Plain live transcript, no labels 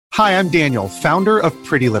Hi, I'm Daniel, founder of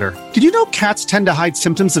Pretty Litter. Did you know cats tend to hide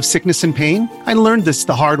symptoms of sickness and pain? I learned this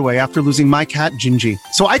the hard way after losing my cat, Gingy.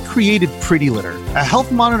 So I created Pretty Litter, a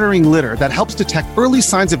health monitoring litter that helps detect early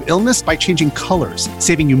signs of illness by changing colors,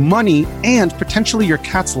 saving you money and potentially your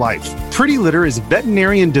cat's life. Pretty Litter is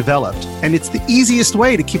veterinarian developed, and it's the easiest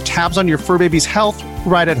way to keep tabs on your fur baby's health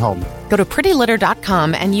right at home. Go to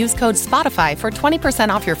prettylitter.com and use code SPOTIFY for 20%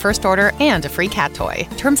 off your first order and a free cat toy.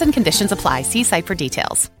 Terms and conditions apply. See site for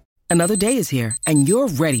details. Another day is here, and you're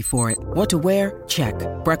ready for it. What to wear? Check.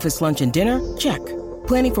 Breakfast, lunch, and dinner? Check.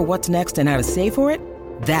 Planning for what's next and how to save for it?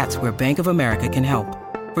 That's where Bank of America can help.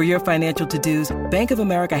 For your financial to-dos, Bank of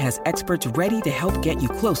America has experts ready to help get you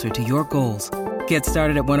closer to your goals. Get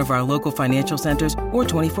started at one of our local financial centers or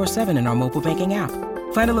 24/7 in our mobile banking app.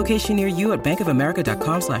 Find a location near you at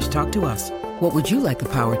bankofamerica.com/talktous. What would you like the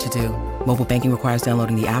power to do? Mobile banking requires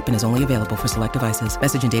downloading the app and is only available for select devices.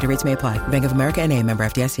 Message and data rates may apply. Bank of America N.A., member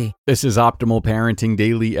FDIC. This is Optimal Parenting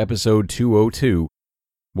Daily, episode 202,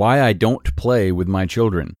 Why I Don't Play with My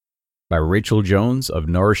Children, by Rachel Jones of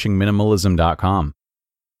NourishingMinimalism.com.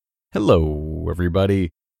 Hello,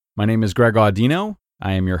 everybody. My name is Greg Audino.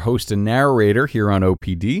 I am your host and narrator here on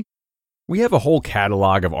OPD. We have a whole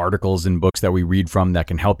catalog of articles and books that we read from that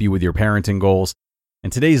can help you with your parenting goals.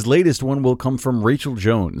 And today's latest one will come from Rachel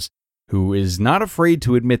Jones, who is not afraid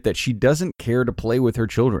to admit that she doesn't care to play with her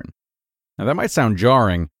children. Now, that might sound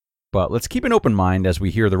jarring, but let's keep an open mind as we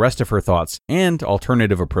hear the rest of her thoughts and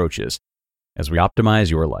alternative approaches as we optimize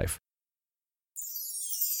your life.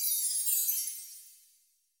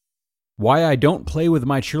 Why I Don't Play with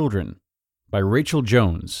My Children, by Rachel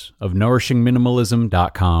Jones of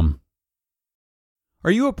NourishingMinimalism.com.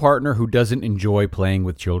 Are you a partner who doesn't enjoy playing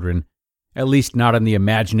with children? At least not in the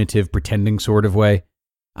imaginative, pretending sort of way?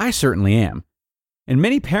 I certainly am. And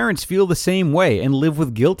many parents feel the same way and live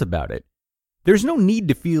with guilt about it. There's no need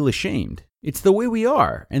to feel ashamed. It's the way we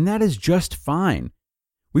are, and that is just fine.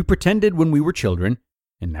 We pretended when we were children,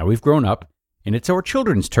 and now we've grown up, and it's our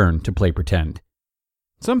children's turn to play pretend.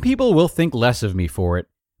 Some people will think less of me for it,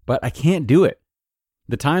 but I can't do it.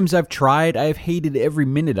 The times I've tried, I have hated every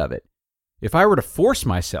minute of it. If I were to force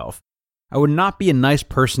myself, I would not be a nice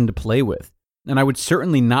person to play with, and I would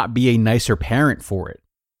certainly not be a nicer parent for it.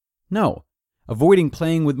 No, avoiding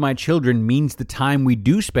playing with my children means the time we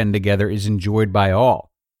do spend together is enjoyed by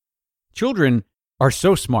all. Children are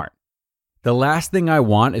so smart. The last thing I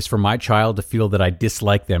want is for my child to feel that I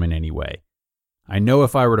dislike them in any way. I know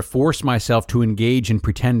if I were to force myself to engage in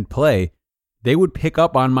pretend play, they would pick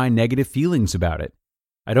up on my negative feelings about it.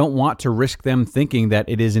 I don't want to risk them thinking that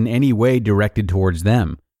it is in any way directed towards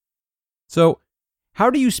them. So, how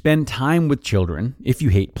do you spend time with children if you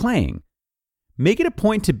hate playing? Make it a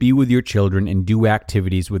point to be with your children and do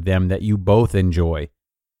activities with them that you both enjoy.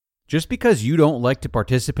 Just because you don't like to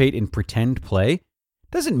participate in pretend play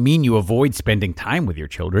doesn't mean you avoid spending time with your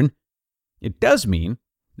children. It does mean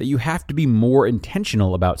that you have to be more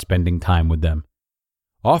intentional about spending time with them.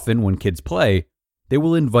 Often when kids play, they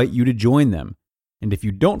will invite you to join them, and if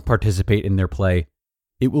you don't participate in their play,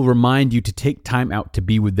 it will remind you to take time out to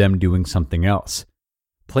be with them doing something else.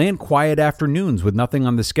 Plan quiet afternoons with nothing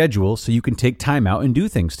on the schedule so you can take time out and do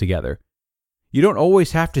things together. You don't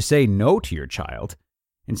always have to say no to your child.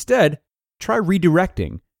 Instead, try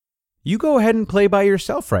redirecting. You go ahead and play by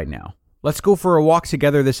yourself right now. Let's go for a walk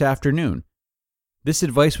together this afternoon. This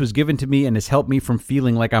advice was given to me and has helped me from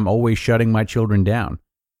feeling like I'm always shutting my children down.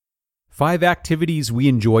 5 activities we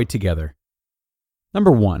enjoy together.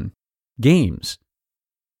 Number 1, games.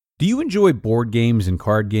 Do you enjoy board games and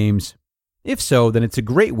card games? If so, then it's a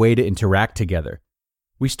great way to interact together.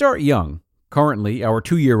 We start young. Currently, our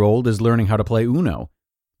 2-year-old is learning how to play Uno.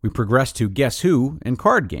 We progress to Guess Who and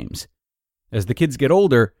card games. As the kids get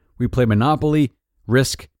older, we play Monopoly,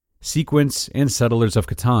 Risk, Sequence, and Settlers of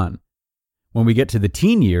Catan. When we get to the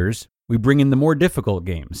teen years, we bring in the more difficult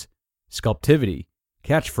games: Sculptivity,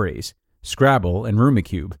 Catchphrase, Scrabble, and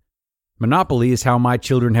Rumicube. Monopoly is how my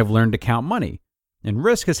children have learned to count money, and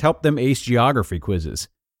Risk has helped them ace geography quizzes.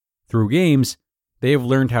 Through games, they have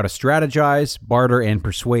learned how to strategize, barter, and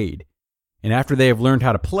persuade. And after they have learned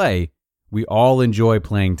how to play, we all enjoy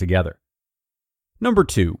playing together. Number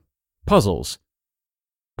 2, puzzles.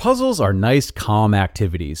 Puzzles are nice, calm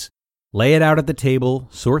activities. Lay it out at the table,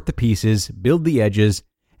 sort the pieces, build the edges,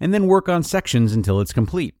 and then work on sections until it's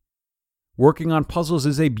complete. Working on puzzles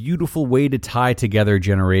is a beautiful way to tie together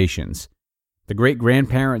generations. The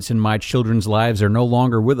great-grandparents in my children's lives are no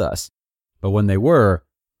longer with us, but when they were,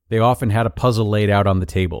 they often had a puzzle laid out on the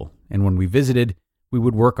table, and when we visited, we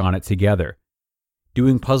would work on it together.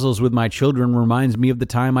 Doing puzzles with my children reminds me of the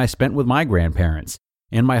time I spent with my grandparents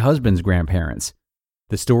and my husband's grandparents.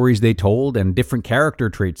 the stories they told, and different character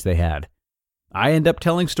traits they had. I end up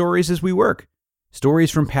telling stories as we work.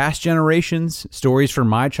 Stories from past generations, stories from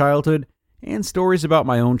my childhood, and stories about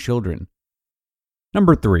my own children.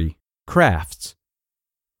 Number 3, crafts.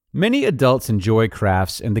 Many adults enjoy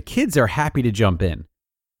crafts, and the kids are happy to jump in.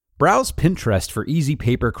 Browse Pinterest for easy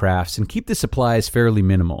paper crafts and keep the supplies fairly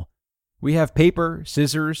minimal. We have paper,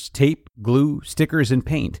 scissors, tape, glue, stickers, and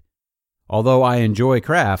paint. Although I enjoy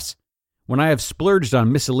crafts, when I have splurged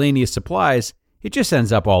on miscellaneous supplies, it just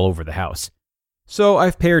ends up all over the house. So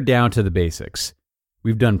I've pared down to the basics.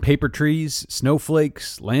 We've done paper trees,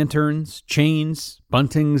 snowflakes, lanterns, chains,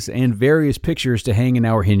 buntings, and various pictures to hang in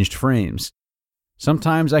our hinged frames.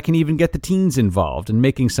 Sometimes I can even get the teens involved in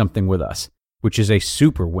making something with us, which is a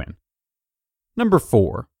super win. Number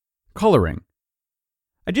 4, coloring.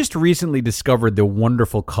 I just recently discovered the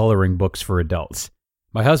wonderful coloring books for adults.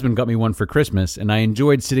 My husband got me one for Christmas, and I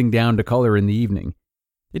enjoyed sitting down to color in the evening.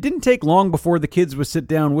 It didn't take long before the kids would sit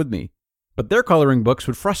down with me, but their coloring books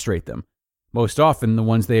would frustrate them. Most often, the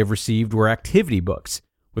ones they have received were activity books,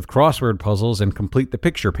 with crossword puzzles and complete the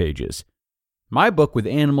picture pages. My book with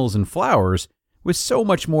animals and flowers was so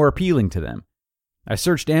much more appealing to them. I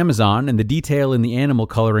searched Amazon, and the detail in the animal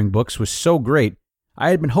coloring books was so great, I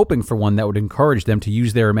had been hoping for one that would encourage them to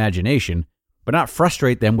use their imagination, but not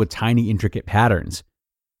frustrate them with tiny, intricate patterns.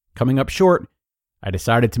 Coming up short, I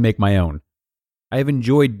decided to make my own. I have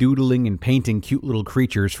enjoyed doodling and painting cute little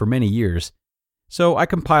creatures for many years, so I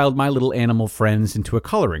compiled my little animal friends into a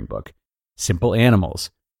coloring book, Simple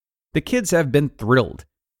Animals. The kids have been thrilled.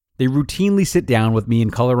 They routinely sit down with me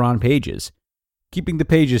and color on pages. Keeping the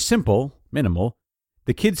pages simple, minimal,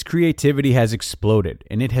 the kids' creativity has exploded,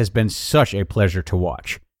 and it has been such a pleasure to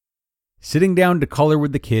watch. Sitting down to color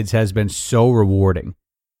with the kids has been so rewarding.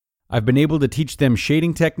 I've been able to teach them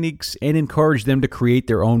shading techniques and encourage them to create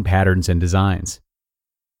their own patterns and designs.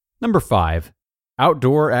 Number 5,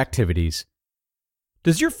 outdoor activities.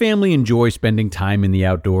 Does your family enjoy spending time in the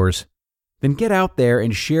outdoors? Then get out there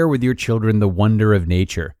and share with your children the wonder of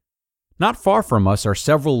nature. Not far from us are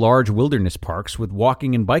several large wilderness parks with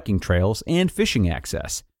walking and biking trails and fishing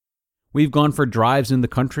access. We've gone for drives in the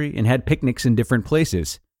country and had picnics in different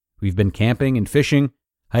places. We've been camping and fishing,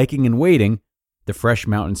 hiking and wading. The fresh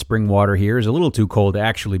mountain spring water here is a little too cold to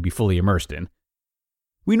actually be fully immersed in.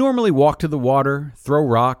 We normally walk to the water, throw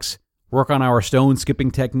rocks, work on our stone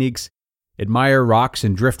skipping techniques, admire rocks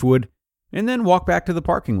and driftwood, and then walk back to the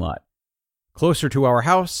parking lot. Closer to our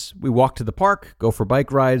house, we walk to the park, go for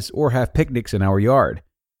bike rides, or have picnics in our yard.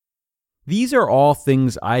 These are all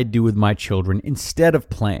things I do with my children instead of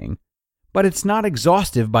playing, but it's not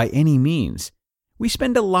exhaustive by any means. We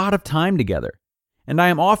spend a lot of time together, and I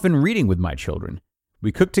am often reading with my children.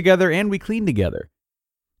 We cook together and we clean together.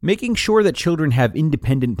 Making sure that children have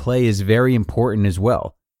independent play is very important as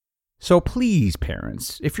well. So please,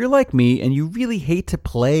 parents, if you're like me and you really hate to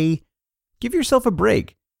play, give yourself a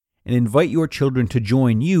break and invite your children to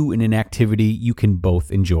join you in an activity you can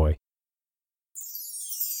both enjoy.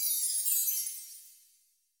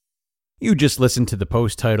 You just listened to the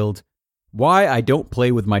post titled, Why I Don't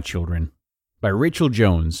Play With My Children, by Rachel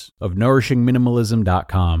Jones of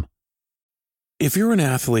NourishingMinimalism.com. If you're an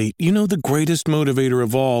athlete, you know the greatest motivator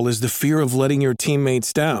of all is the fear of letting your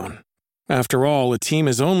teammates down. After all, a team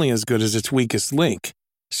is only as good as its weakest link.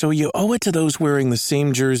 So you owe it to those wearing the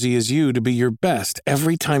same jersey as you to be your best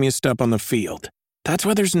every time you step on the field. That's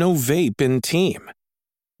why there's no vape in team.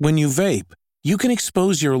 When you vape, you can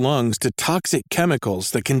expose your lungs to toxic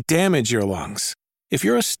chemicals that can damage your lungs. If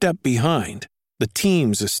you're a step behind, the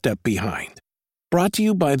team's a step behind. Brought to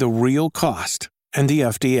you by The Real Cost and the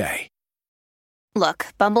FDA. Look,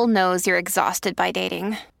 Bumble knows you're exhausted by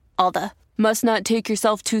dating. All the, must not take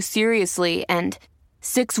yourself too seriously, and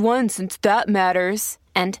 6'1" since that matters.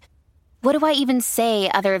 And what do I even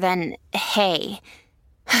say other than, hey?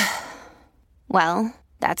 Well,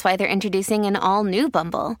 that's why they're introducing an all-new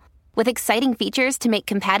Bumble, with exciting features to make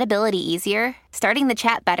compatibility easier, starting the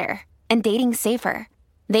chat better, and dating safer.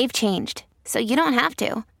 They've changed, so you don't have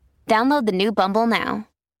to. Download the new Bumble now.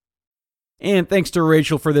 And thanks to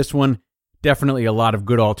Rachel for this one. Definitely a lot of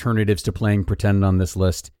good alternatives to playing pretend on this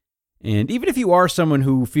list. And even if you are someone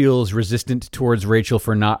who feels resistant towards Rachel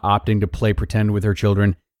for not opting to play pretend with her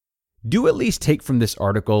children, do at least take from this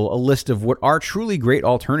article a list of what are truly great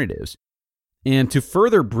alternatives. And to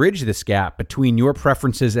further bridge this gap between your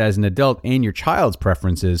preferences as an adult and your child's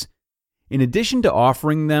preferences, in addition to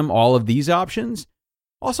offering them all of these options,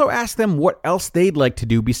 also ask them what else they'd like to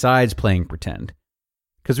do besides playing pretend.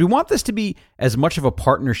 Because we want this to be as much of a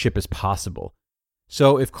partnership as possible.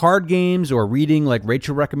 So if card games or reading like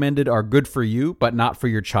Rachel recommended are good for you but not for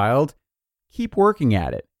your child, keep working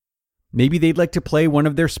at it. Maybe they'd like to play one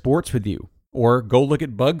of their sports with you, or go look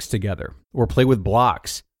at bugs together, or play with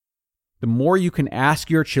blocks. The more you can ask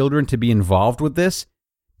your children to be involved with this,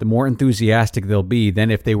 the more enthusiastic they'll be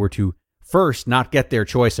than if they were to first not get their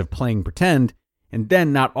choice of playing pretend, and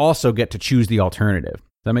then not also get to choose the alternative.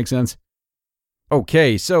 Does that make sense?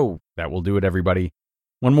 Okay, so that will do it, everybody.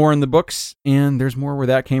 One more in the books, and there's more where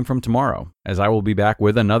that came from tomorrow, as I will be back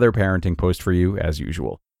with another parenting post for you as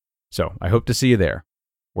usual. So I hope to see you there,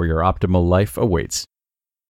 where your optimal life awaits.